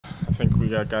I think we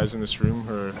got guys in this room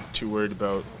who are too worried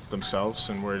about themselves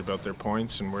and worried about their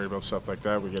points and worried about stuff like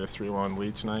that. We get a 3-1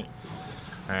 lead tonight,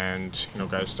 and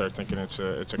guys start thinking it's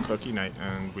a cookie night,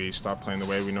 and we stop playing the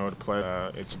way we know how to play.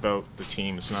 It's about the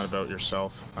team. It's not about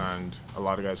yourself, and a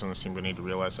lot of guys on this team we need to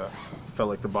realize that. Felt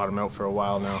like the bottom out for a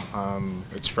while now.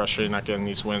 It's frustrating not getting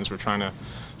these wins. We're trying to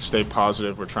stay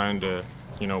positive. We're trying to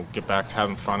get back to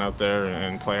having fun out there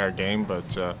and play our game,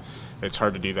 but it's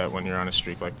hard to do that when you're on a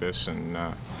streak like this, and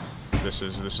this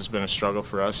has been a struggle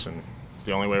for us, and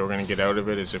the only way we're going to get out of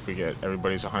it is if we get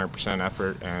everybody's 100%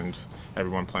 effort and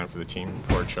everyone playing for the team,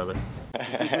 for each other. Oh,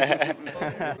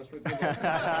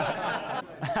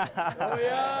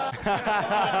 yeah!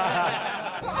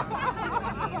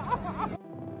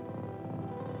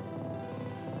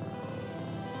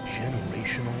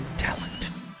 Generational talent.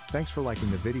 Thanks for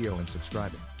liking the video and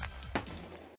subscribing.